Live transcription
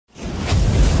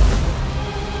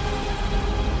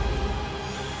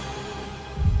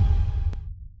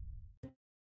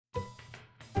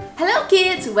Hello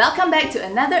kids! Welcome back to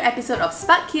another episode of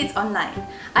Spark Kids Online.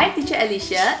 I'm teacher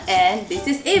Alicia and this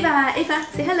is Eva. Eva,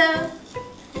 say hello.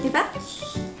 Eva?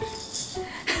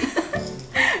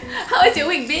 How has your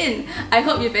week been? I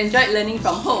hope you've enjoyed learning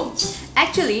from home.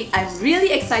 Actually, I'm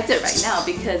really excited right now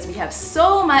because we have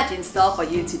so much in store for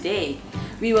you today.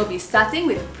 We will be starting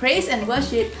with praise and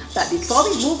worship, but before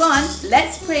we move on,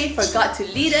 let's pray for God to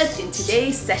lead us in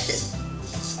today's session.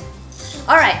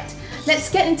 Alright,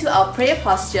 let's get into our prayer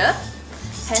posture.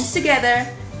 Hands together,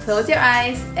 close your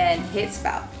eyes and heads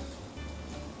bowed.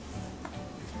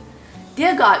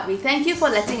 Dear God, we thank you for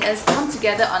letting us come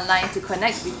together online to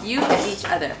connect with you and each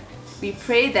other. We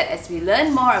pray that as we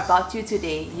learn more about you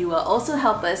today, you will also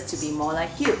help us to be more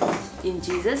like you. In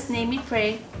Jesus' name we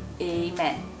pray,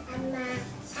 Amen.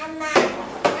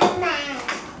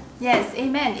 Yes,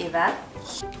 Amen, Eva.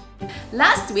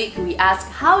 Last week we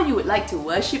asked how you would like to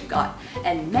worship God,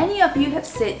 and many of you have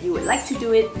said you would like to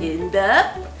do it in the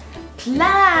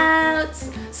clouds.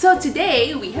 So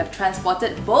today we have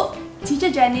transported both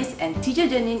Teacher Janice and Teacher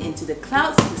Janine into the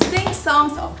clouds to sing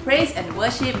songs of praise and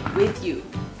worship with you.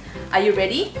 Are you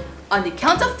ready? On the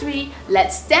count of 3,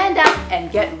 let's stand up and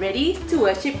get ready to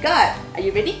worship God. Are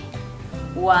you ready?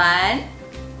 1,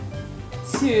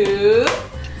 2,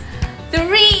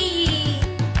 3.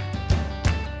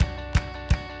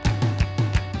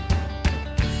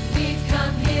 Great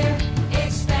big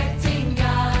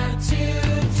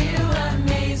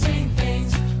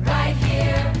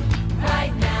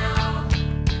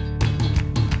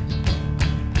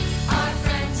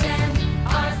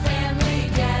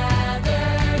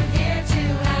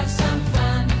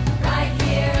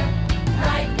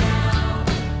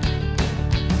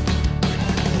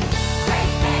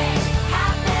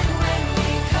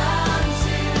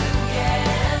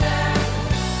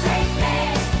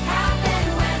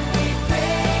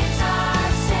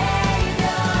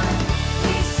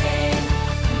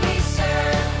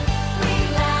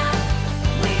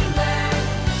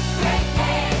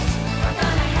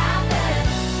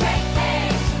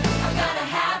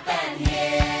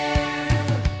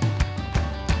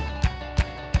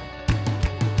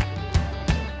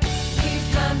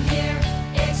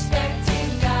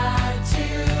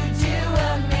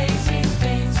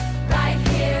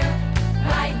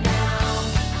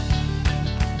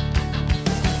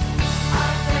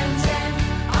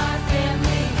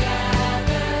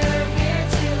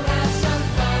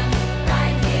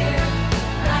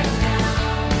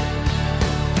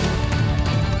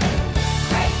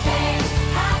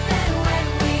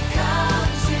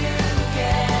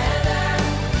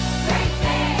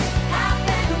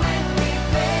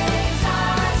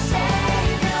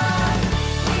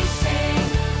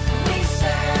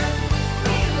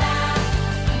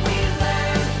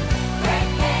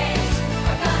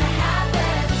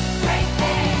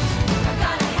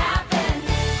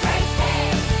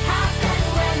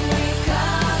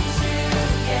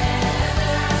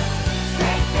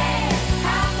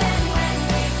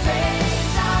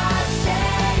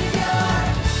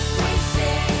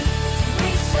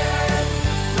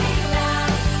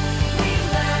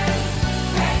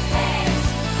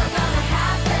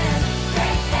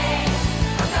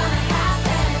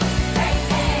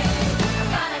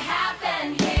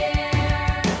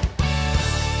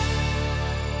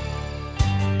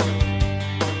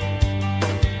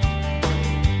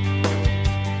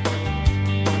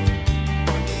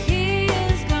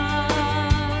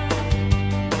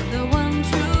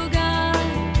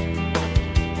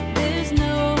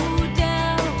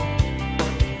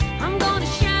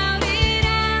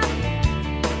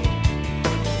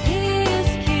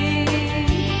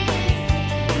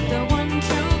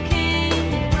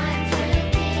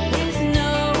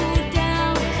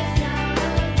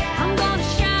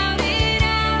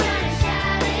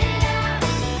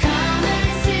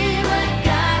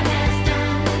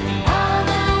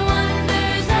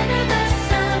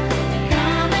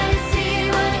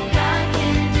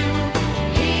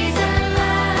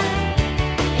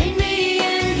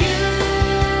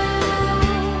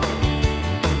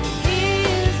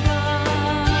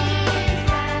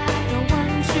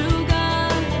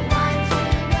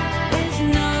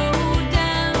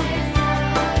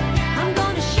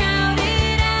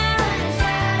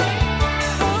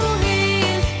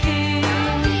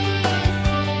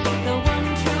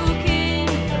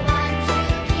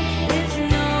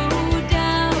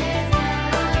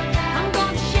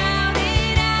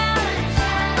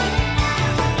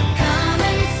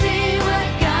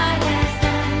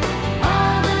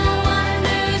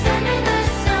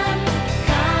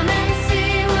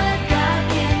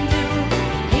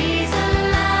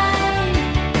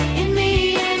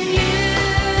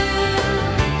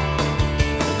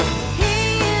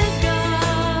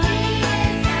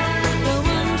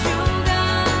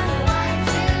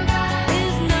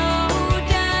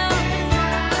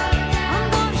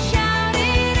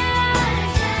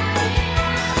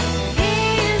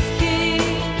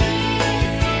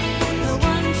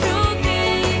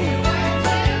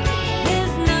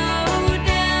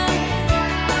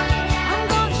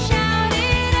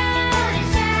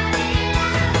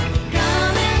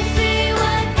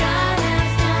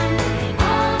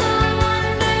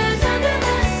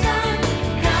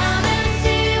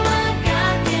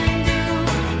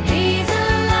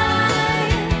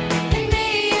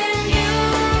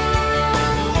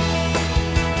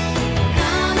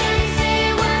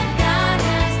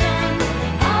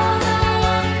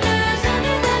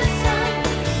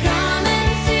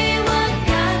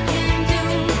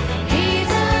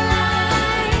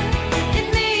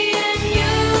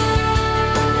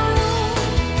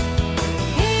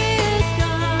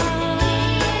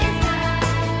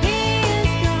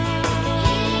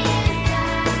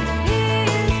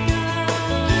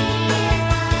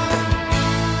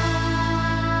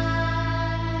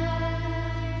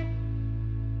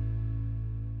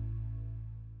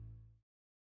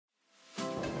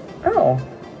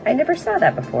I never saw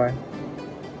that before.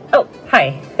 Oh,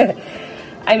 hi.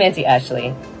 I'm Auntie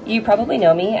Ashley. You probably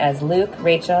know me as Luke,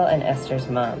 Rachel, and Esther's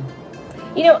mom.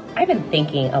 You know, I've been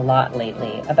thinking a lot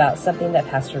lately about something that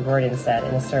Pastor Gordon said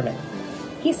in a sermon.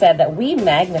 He said that we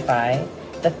magnify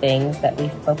the things that we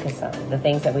focus on, the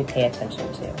things that we pay attention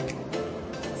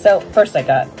to. So first I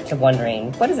got to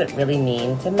wondering, what does it really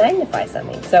mean to magnify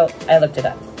something? So I looked it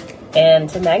up. And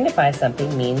to magnify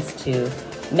something means to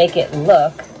make it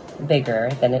look bigger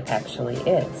than it actually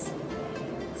is.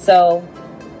 So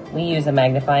we use a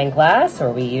magnifying glass,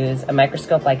 or we use a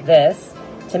microscope like this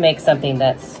to make something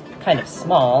that's kind of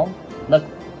small look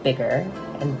bigger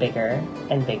and bigger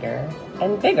and bigger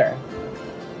and bigger.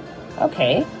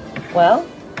 Okay, well,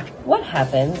 what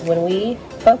happens when we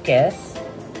focus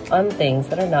on things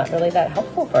that are not really that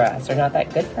helpful for us or not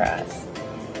that good for us?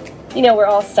 You know, we're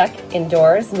all stuck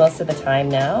indoors most of the time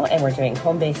now, and we're doing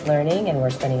home-based learning, and we're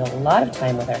spending a lot of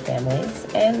time with our families,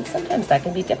 and sometimes that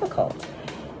can be difficult.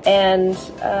 And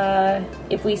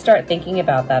if we start thinking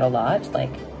about that a lot, like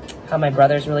how my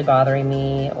brother's really bothering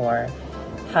me, or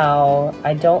how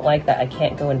I don't like that I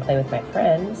can't go and play with my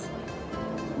friends,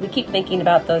 we keep thinking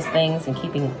about those things and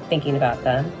keeping thinking about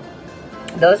them.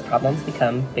 Those problems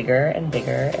become bigger and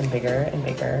bigger and bigger and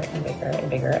bigger and bigger and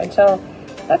bigger until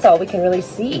that's all we can really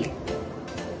see.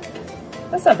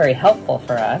 That's not very helpful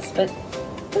for us, but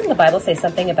doesn't the Bible say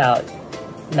something about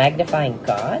magnifying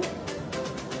God?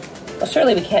 Well,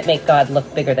 surely we can't make God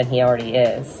look bigger than he already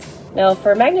is. No,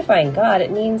 for magnifying God,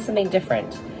 it means something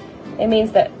different. It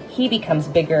means that he becomes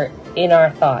bigger in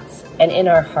our thoughts and in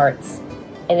our hearts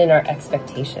and in our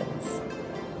expectations.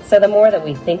 So the more that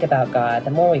we think about God,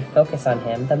 the more we focus on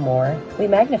him, the more we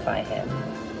magnify him.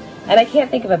 And I can't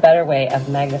think of a better way of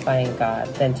magnifying God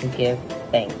than to give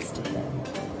thanks to him.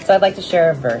 So I'd like to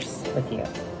share a verse with you.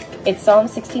 It's Psalm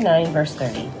 69, verse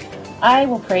 30. I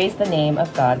will praise the name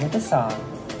of God with a song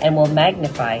and will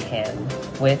magnify him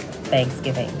with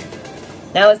thanksgiving.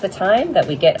 Now is the time that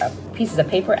we get pieces of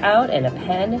paper out and a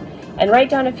pen and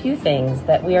write down a few things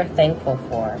that we are thankful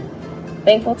for,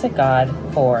 thankful to God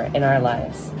for in our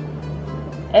lives.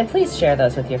 And please share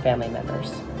those with your family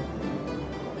members.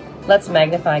 Let's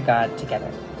magnify God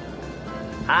together.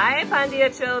 Hi, Pandia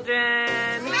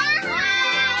children. Hi.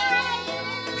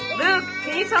 Luke,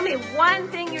 can you tell me one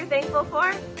thing you're thankful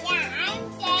for? Yeah, I'm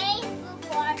thankful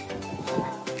for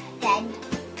that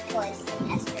was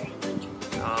Esther and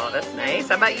Rachel. Oh, that's nice.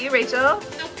 How about you, Rachel? I'm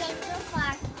thankful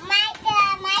for Micah.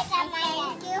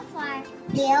 Thank you for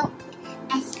Bill,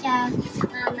 Esther,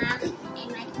 Mama,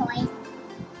 and my toys,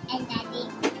 and Daddy,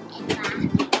 and Ma, and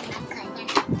my cousin, and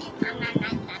Mama, and my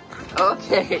dad.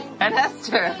 Okay, and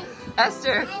Esther.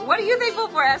 Esther, what are you thankful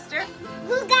for, Esther?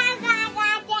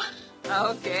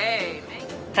 Okay.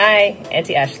 Hi,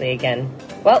 Auntie Ashley again.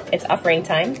 Well, it's offering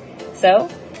time, so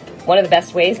one of the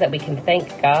best ways that we can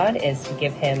thank God is to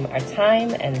give him our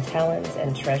time and talents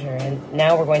and treasure. And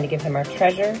now we're going to give him our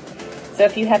treasure. So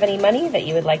if you have any money that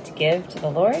you would like to give to the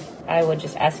Lord, I would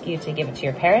just ask you to give it to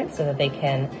your parents so that they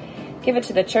can give it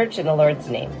to the church in the Lord's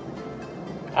name.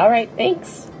 All right,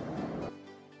 thanks.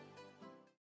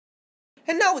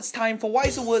 And now it's time for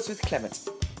Wiser Words with Clement,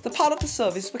 the part of the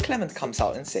service where Clement comes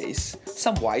out and says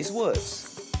some wise words.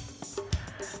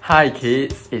 Hi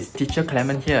kids, it's Teacher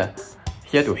Clement here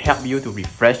to help you to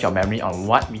refresh your memory on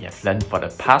what we have learned for the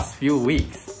past few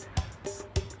weeks.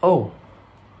 Oh,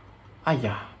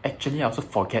 actually I also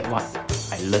forget what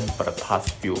I learned for the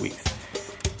past few weeks.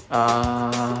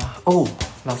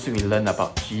 Last week we learned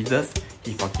about Jesus.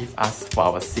 He forgave us for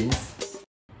our sins.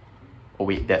 Oh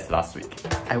wait, that's last week.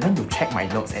 I went to check my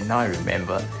notes and now I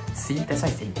remember. See, that's why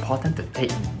it's important to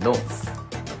take notes.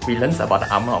 We learned about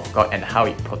the armor of God and how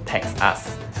it protects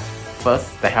us.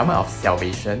 First, the helmet of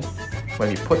salvation. When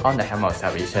we put on the helmet of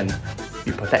salvation,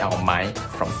 we protect our mind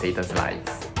from Satan's lies.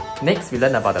 Next, we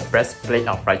learn about the breastplate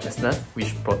of righteousness,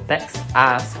 which protects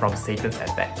us from Satan's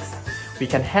attacks. We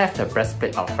can have the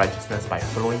breastplate of righteousness by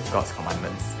following God's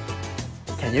commandments.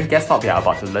 Can you guess what we are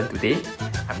about to learn today?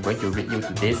 I'm going to read you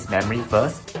today's memory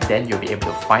verse, then you'll be able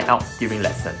to find out during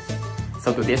lesson.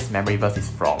 So today's memory verse is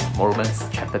from Romans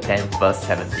chapter 10 verse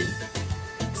 17.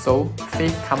 So,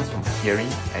 faith comes from hearing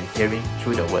and hearing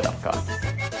through the word of God.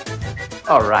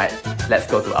 Alright, let's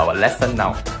go to our lesson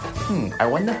now. I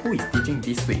wonder who is teaching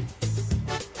this week.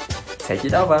 Take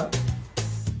it over.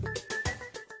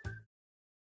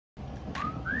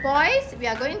 Boys, we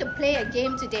are going to play a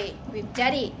game today with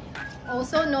Daddy,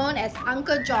 also known as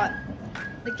Uncle John.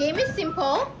 The game is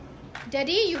simple.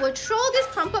 Daddy, you will throw these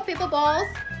crumpled paper balls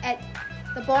at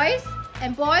the boys,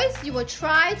 and boys, you will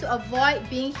try to avoid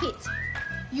being hit.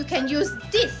 You can use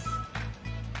this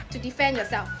to defend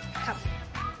yourself. Come.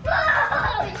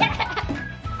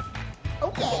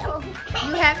 Okay.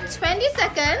 You have 20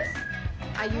 seconds.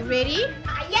 Are you ready?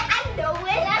 Yeah, I know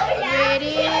it.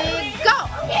 Ready, go!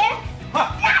 Okay.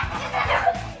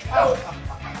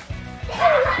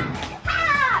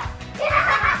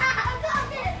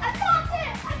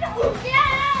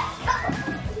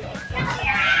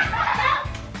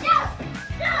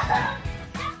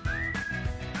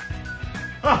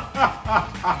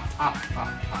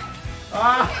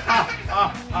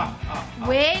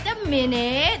 Wait a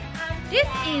minute. This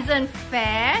isn't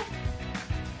fair.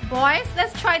 Boys,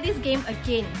 let's try this game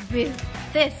again with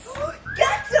this.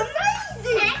 That's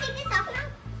amazing! Can I take this off now?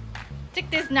 Take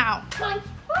this now. Okay.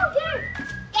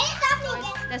 Get it off me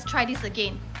again. Let's try this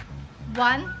again.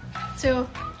 1, 2,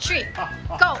 3, go!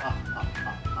 I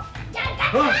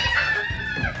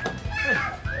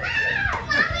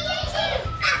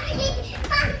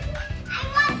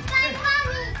want my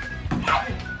mommy.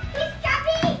 He's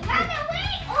coming. Run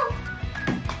away.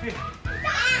 You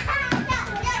got it.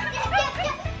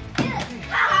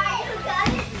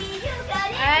 You got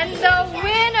it. And the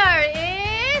winner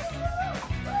is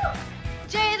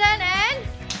Jaden and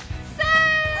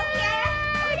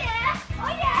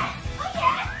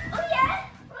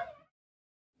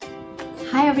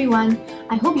Hi everyone,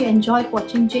 I hope you enjoyed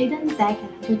watching Jaden, Zach and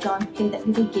Uncle John play that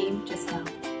little game just now.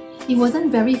 It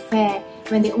wasn't very fair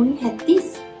when they only had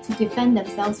this to defend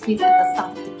themselves with at the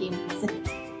start of the game, wasn't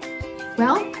it?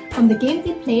 Well, from the game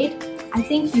they played, I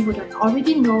think you would have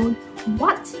already known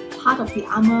what part of the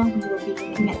armor we will be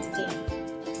looking at today.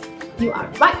 You are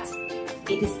right,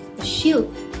 it is the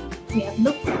shield. We have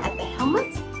looked at the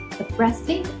helmet, the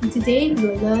breastplate, and today we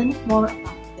will learn more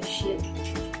about the shield.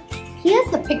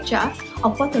 Here's a picture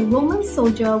of what a Roman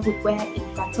soldier would wear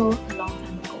in battle a long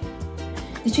time ago.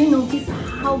 Did you notice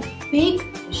how big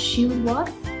the shield was?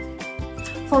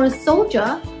 For a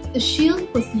soldier, the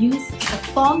shield was used as a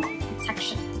form of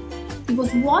protection. It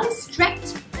was worn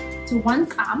strapped to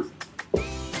one's arm,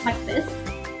 like this,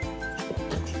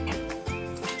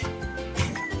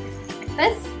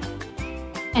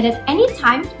 and at any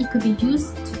time it could be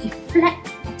used to deflect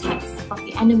attacks from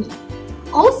the enemy.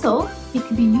 Also, it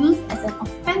could be used as an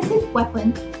offensive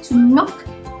weapon to knock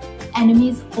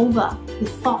enemies over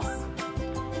with force.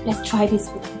 Let's try this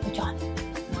with Uncle John.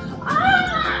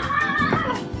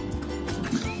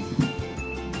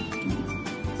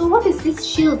 So what is this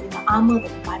shield in the armor that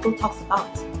the Bible talks about?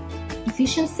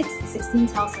 Ephesians 6:16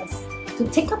 tells us to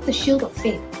take up the shield of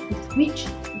faith with which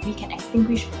we can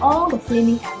extinguish all the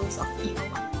flaming arrows of the evil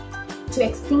one. To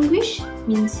extinguish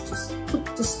means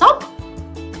to stop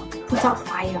or to put out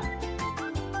fire.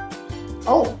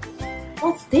 Oh,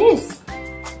 what's this?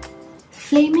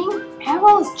 Flaming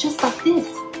arrows just like this.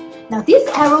 Now these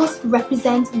arrows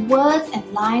represent words and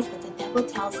lies that the devil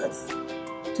tells us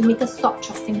to make us stop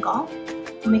trusting God,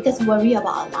 to make us worry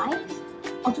about our lives,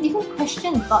 or to even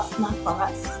question God's love for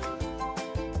us.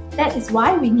 That is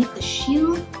why we need the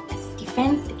shield as a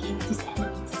defense against these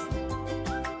enemies.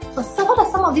 So what are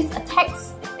some of these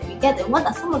attacks that we get, and what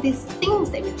are some of these things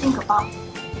that we think about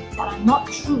that are not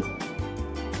true?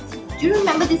 Do you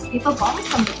remember these paper bombs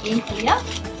from the game earlier?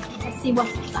 Let's see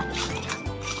what's inside.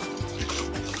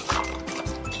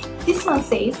 This one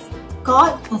says,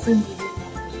 God doesn't really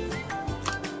love me.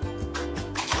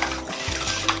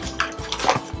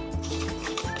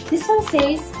 This one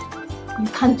says, you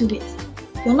can't do it.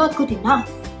 You're not good enough.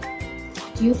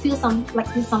 Do you feel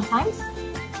like this sometimes?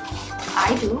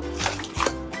 I do.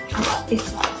 How about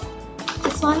this one?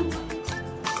 This one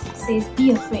says,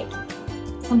 be afraid.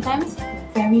 Sometimes we're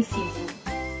very fearful.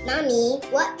 Mommy,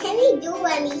 what can we do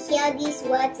when we hear these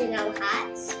words in our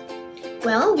hearts?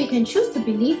 Well, we can choose to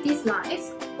believe these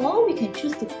lies, or we can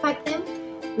choose to fight them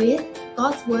with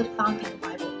God's word found in the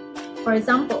Bible. For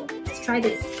example, let's try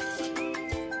this.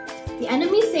 The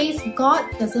enemy says God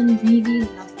doesn't really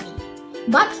love me.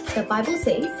 But the Bible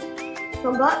says,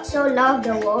 For God so loved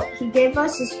the world, He gave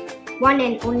us His one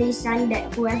and only Son,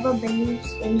 that whoever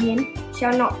believes in Him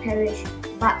shall not perish,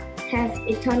 but have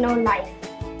eternal life.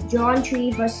 John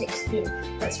 3 verse 16.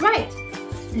 that's right.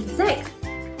 And Zach,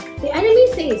 the enemy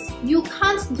says, you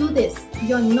can't do this.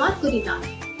 You're not good enough.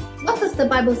 What does the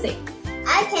Bible say?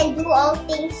 I can do all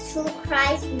things through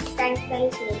Christ who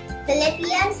strengthens me.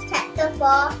 Philippians chapter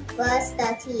 4 verse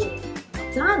 13.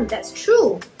 Done, that's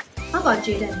true. How about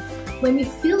Jaden? When we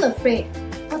feel afraid,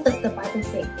 what does the Bible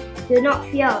say? Do not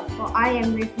fear, for I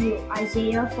am with you.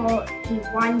 Isaiah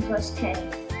 41 verse 10.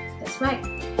 That's right.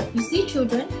 You see,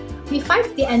 children, we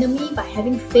fight the enemy by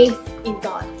having faith in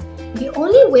God. The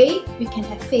only way we can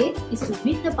have faith is to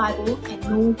read the Bible and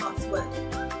know God's word.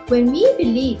 When we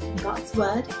believe in God's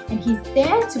word and He's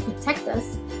there to protect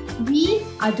us, we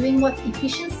are doing what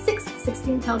Ephesians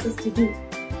 6:16 tells us to do.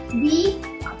 We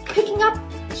are picking up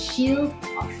the shield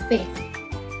of faith.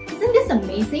 Isn't this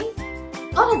amazing?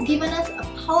 God has given us a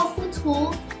powerful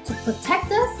tool to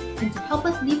protect us and to help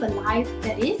us live a life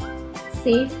that is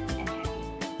safe and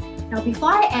happy. Now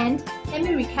before I end, let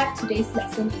me recap today's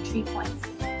lesson in 3 points.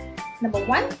 Number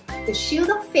 1, the shield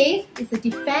of faith is a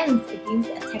defense against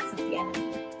the attacks of the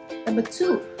enemy. Number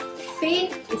 2,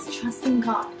 faith is trusting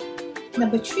God.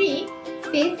 Number 3,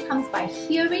 faith comes by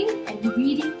hearing and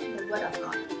reading the Word of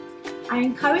God. I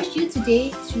encourage you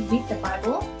today to read the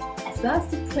Bible as well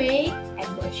as to pray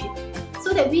and worship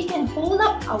so that we can hold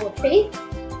up our faith,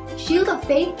 shield of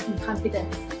faith in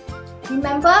confidence.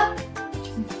 Remember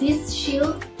this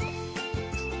shield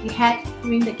we had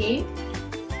during the game?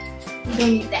 You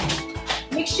don't need that.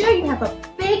 Make sure you have a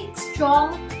big,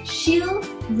 strong shield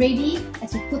ready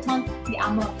as you put on the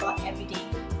armor of God every day.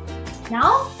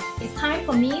 Now, it's time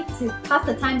for me to pass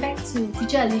the time back to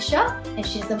Teacher Alicia, and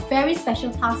she has a very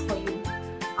special task for you.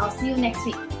 I'll see you next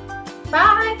week.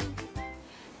 Bye!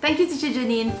 Thank you, Teacher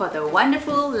Janine, for the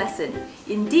wonderful lesson.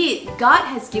 Indeed, God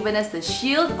has given us the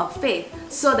shield of faith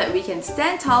so that we can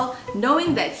stand tall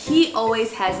knowing that He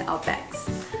always has our backs.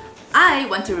 I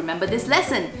want to remember this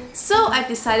lesson, so I've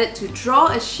decided to draw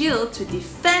a shield to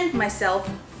defend myself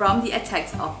from the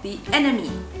attacks of the enemy.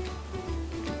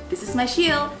 This is my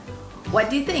shield. What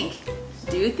do you think?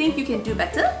 Do you think you can do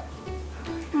better?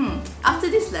 After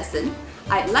this lesson,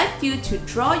 I'd like you to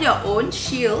draw your own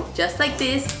shield just like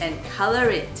this and color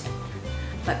it.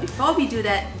 But before we do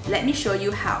that, let me show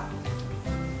you how.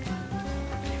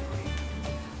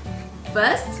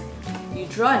 First, you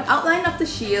draw an outline of the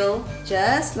shield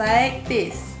just like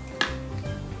this.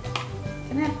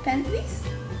 Can I have a pen, please?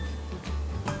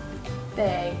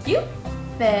 Thank you.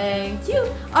 Thank you.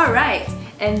 Alright,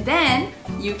 and then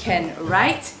you can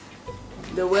write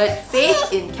the word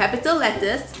faith in capital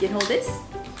letters. You can hold this.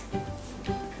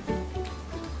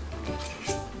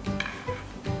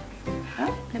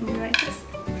 Let me write this.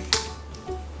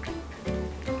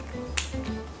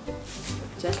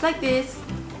 Just like this.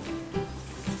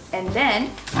 And then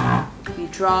we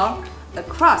draw a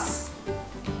cross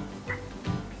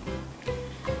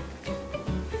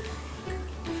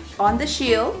on the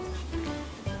shield,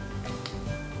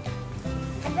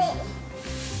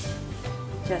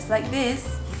 just like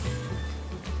this,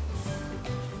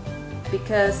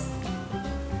 because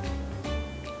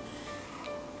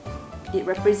it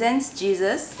represents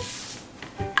Jesus,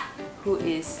 who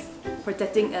is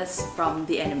protecting us from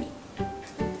the enemy.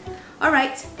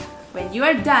 Alright, when you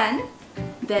are done,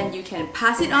 then you can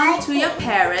pass it on to your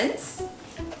parents.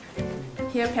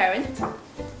 Here, parent.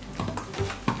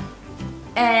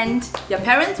 And your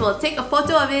parents will take a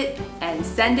photo of it and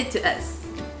send it to us.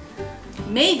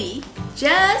 Maybe,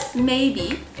 just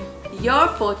maybe, your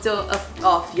photo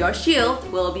of your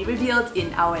shield will be revealed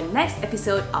in our next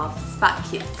episode of Spark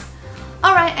Kids.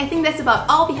 Alright, I think that's about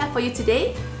all we have for you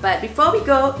today. But before we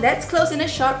go, let's close in a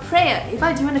short prayer.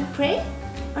 Eva, do you want to pray?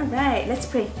 Alright, let's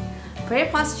pray. Prayer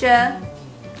posture,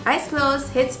 eyes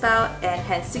closed, heads bowed, and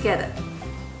hands together.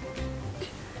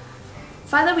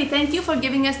 Father, we thank you for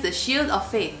giving us the shield of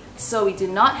faith, so we do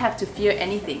not have to fear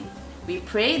anything. We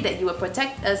pray that you will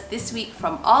protect us this week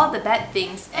from all the bad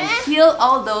things and heal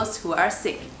all those who are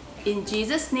sick. In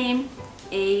Jesus' name,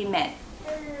 amen.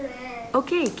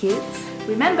 Okay, kids,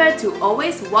 remember to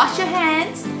always wash your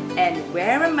hands and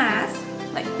wear a mask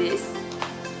like this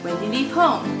when you leave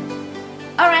home.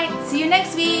 Alright, see you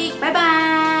next week.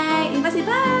 Bye-bye. Eva, say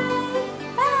bye.